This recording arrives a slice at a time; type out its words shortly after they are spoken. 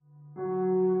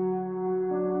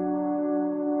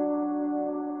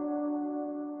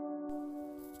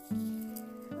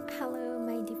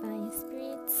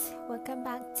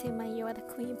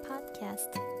Queen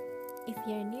podcast. If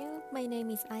you're new, my name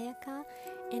is Ayaka,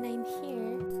 and I'm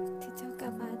here to talk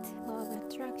about law of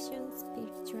attraction,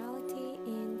 spirituality,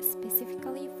 and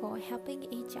specifically for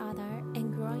helping each other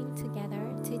and growing together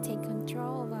to take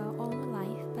control of our own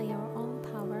life by our own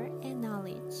power and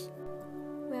knowledge.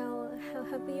 Well, how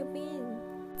have you been?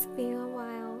 It's been a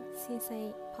while since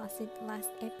I posted last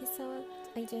episode.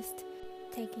 I just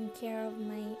taking care of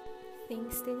my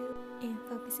things to do and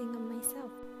focusing on myself.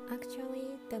 Actually,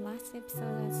 the last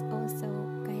episode was also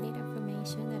guided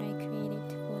affirmation that I created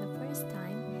for the first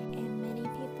time, and many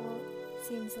people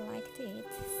seems liked it.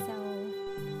 So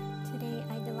today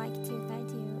I'd like to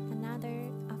guide you another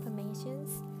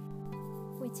affirmations,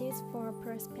 which is for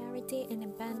prosperity and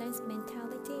abundance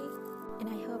mentality. And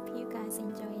I hope you guys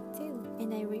enjoy it too.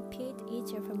 And I repeat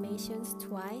each affirmations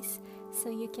twice, so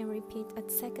you can repeat a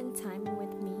second time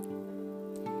with me.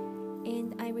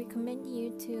 And I recommend you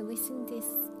to listen this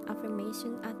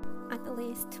affirmation at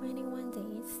least 21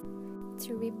 days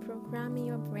to reprogram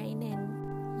your brain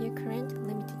and your current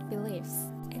limited beliefs,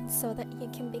 and so that you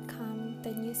can become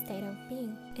the new state of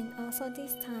being. And also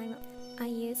this time, I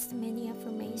used many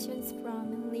affirmations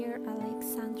from Lear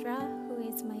Alexandra, who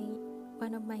is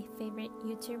one of my favorite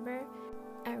YouTuber.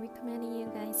 I recommend you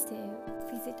guys to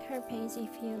visit her page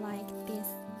if you like this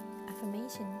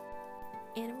affirmation.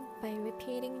 And by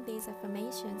repeating these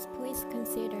affirmations, please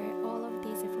consider all of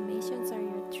these affirmations are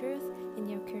your truth in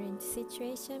your current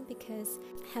situation, because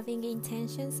having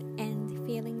intentions and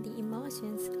feeling the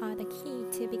emotions are the key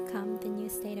to become the new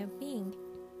state of being.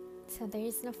 So there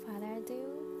is no further ado,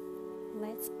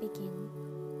 let's begin.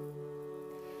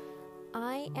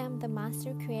 I am the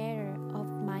master creator of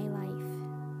my life.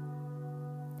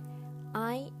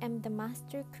 I am the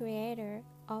master creator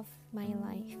of my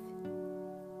life.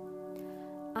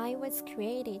 I was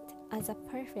created as a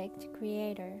perfect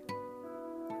creator.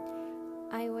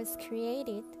 I was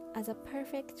created as a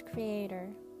perfect creator.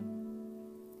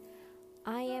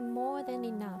 I am more than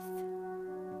enough.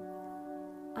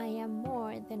 I am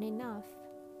more than enough.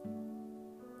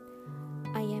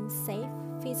 I am safe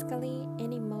physically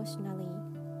and emotionally.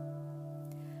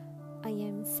 I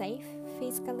am safe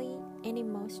physically and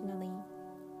emotionally.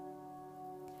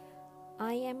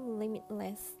 I am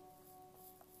limitless.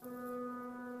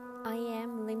 I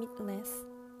am limitless.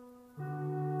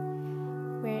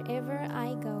 Wherever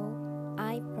I go,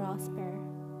 I prosper.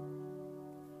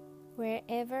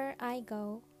 Wherever I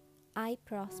go, I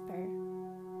prosper.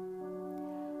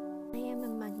 I am a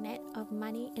magnet of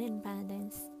money and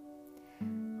abundance.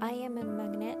 I am a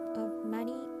magnet of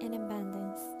money and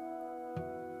abundance.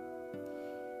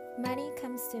 Money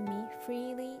comes to me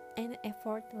freely and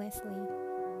effortlessly.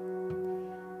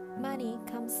 Money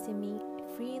comes to me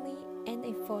freely and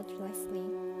effortlessly.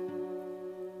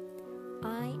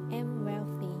 I am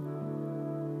wealthy.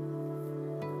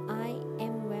 I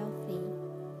am wealthy.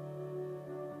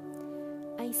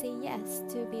 I say yes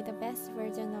to be the best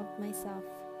version of myself.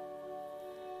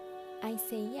 I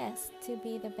say yes to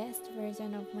be the best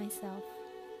version of myself.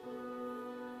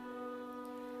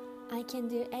 I can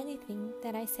do anything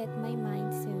that I set my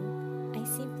mind to. I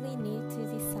simply need to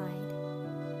decide.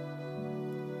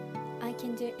 I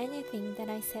can do anything that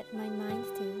I set my mind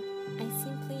to. I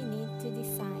simply need to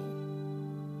decide.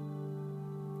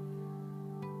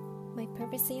 My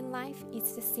purpose in life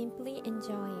is to simply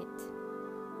enjoy it.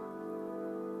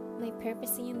 My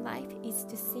purpose in life is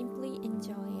to simply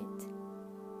enjoy it.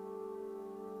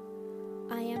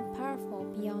 I am powerful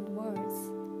beyond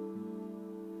words.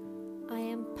 I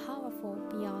am powerful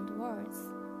beyond words.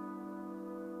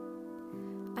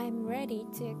 I am ready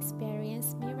to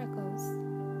experience miracles.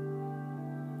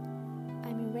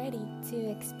 I'm ready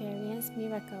to experience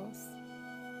miracles.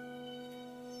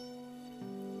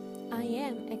 I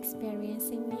am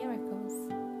experiencing miracles.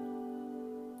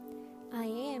 I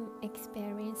am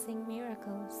experiencing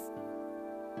miracles.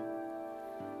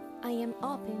 I am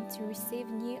open to receive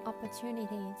new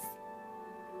opportunities.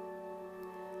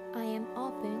 I am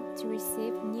open to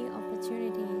receive new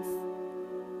opportunities.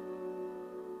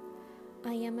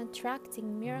 I am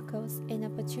attracting miracles and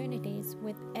opportunities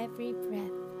with every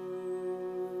breath.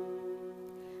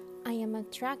 I am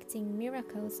attracting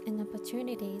miracles and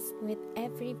opportunities with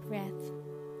every breath.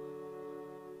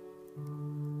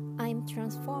 I am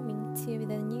transforming to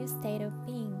the new state of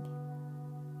being.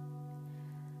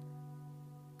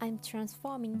 I'm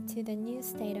transforming to the new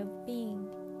state of being.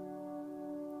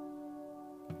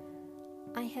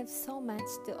 I have so much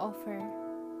to offer.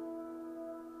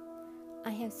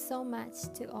 I have so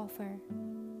much to offer.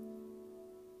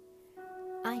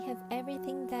 I have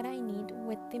everything that I need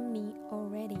within me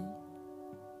already.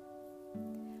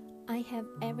 I have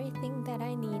everything that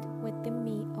I need within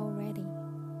me already.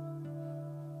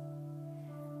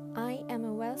 I am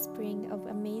a wellspring of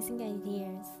amazing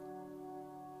ideas.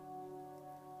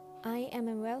 I am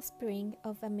a wellspring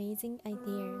of amazing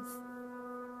ideas.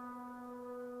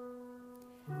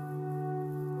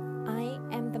 I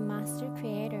am the master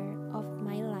creator of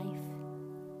my life.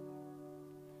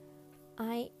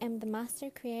 I am the master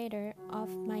creator of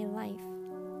my life.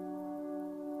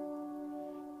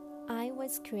 I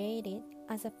was created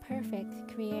as a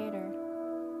perfect creator.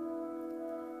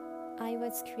 I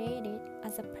was created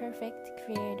as a perfect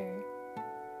creator.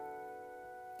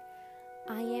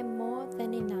 I am more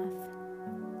than enough.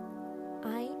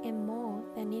 I am more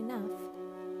than enough.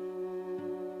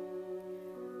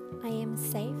 I am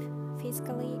safe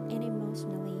physically and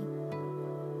emotionally.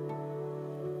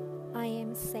 I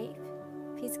am safe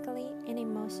physically and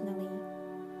emotionally.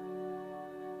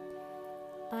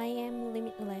 I am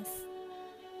limitless.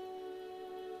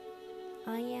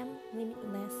 I am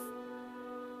limitless.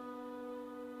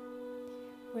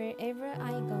 Wherever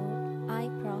I go, I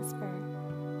prosper.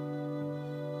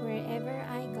 Wherever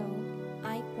I go,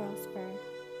 I prosper.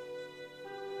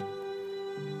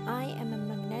 I am a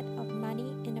magnet of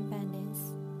money and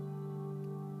abundance.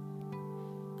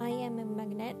 I am a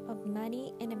magnet of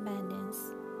money and abundance.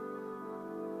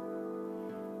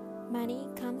 Money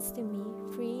comes to me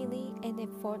freely and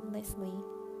effortlessly.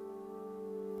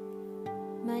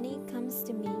 Money comes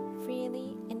to me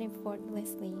freely and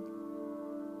effortlessly.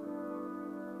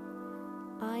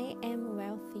 I am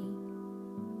wealthy.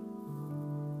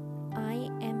 I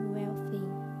am wealthy.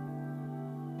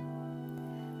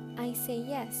 I say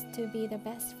yes to be the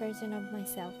best version of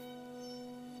myself.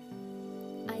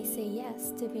 I say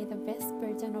yes to be the best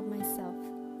version of myself.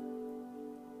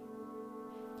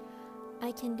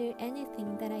 I can do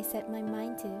anything that I set my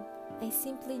mind to. I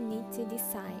simply need to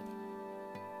decide.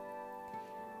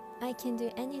 I can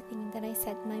do anything that I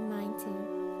set my mind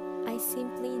to. I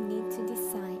simply need to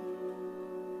decide.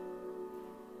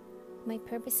 My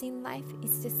purpose in life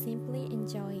is to simply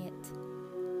enjoy it.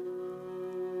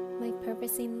 My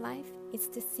purpose in life is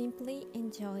to simply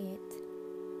enjoy it.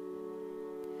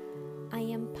 I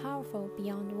am powerful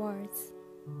beyond words.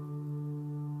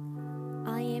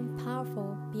 I am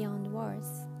powerful beyond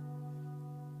words.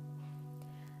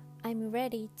 I'm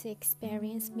ready to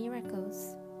experience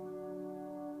miracles.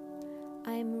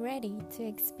 I am ready to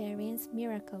experience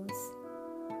miracles.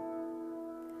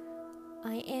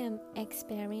 I am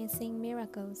experiencing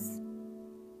miracles.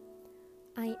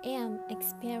 I am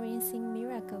experiencing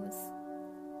miracles.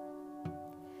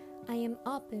 I am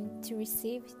open to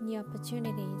receive new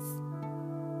opportunities.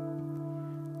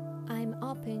 I am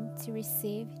open to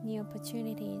receive new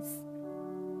opportunities.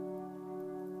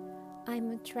 I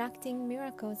am attracting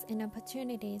miracles and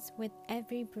opportunities with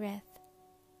every breath.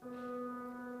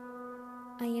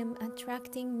 I am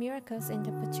attracting miracles and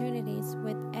opportunities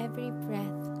with every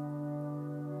breath.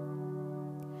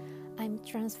 I'm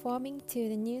transforming to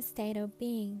the new state of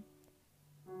being.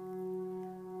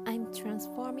 I'm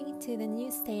transforming to the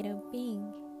new state of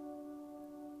being.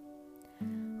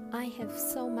 I have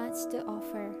so much to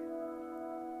offer.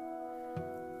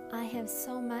 I have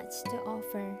so much to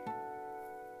offer.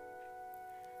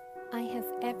 I have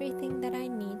everything that I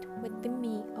need within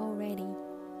me already.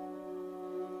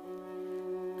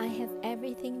 I have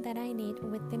everything that I need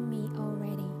within me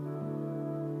already.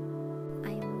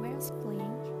 I am a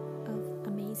wellspring of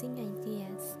amazing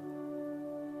ideas.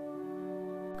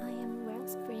 I am a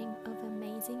wellspring of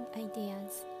amazing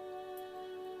ideas.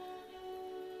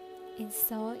 And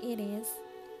so it is,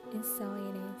 and so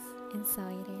it is, and so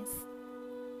it is.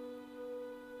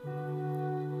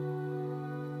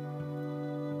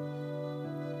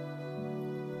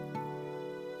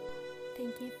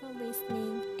 Thank you for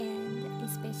listening, and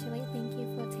especially thank you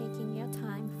for taking your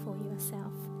time for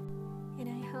yourself. And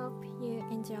I hope you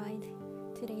enjoyed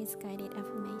today's guided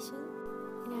affirmation.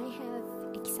 And I have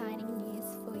exciting news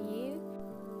for you.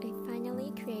 I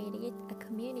finally created a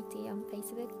community on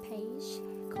Facebook page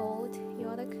called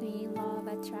You're the Queen Law of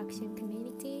Attraction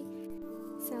Community.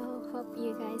 So hope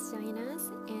you guys join us,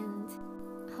 and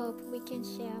hope we can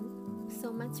share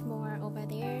so much more over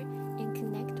there and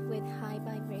connect with high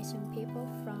vibration people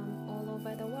from all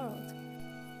over the world.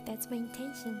 That's my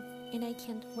intention, and I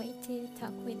can't wait to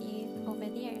talk with you over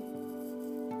there.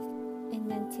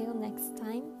 And until next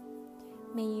time,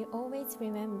 may you always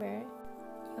remember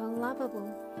you're lovable,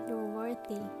 you're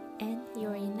worthy, and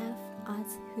you're enough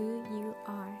as who you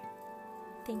are.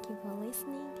 Thank you for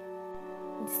listening,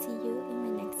 and see you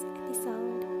in my next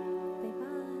episode.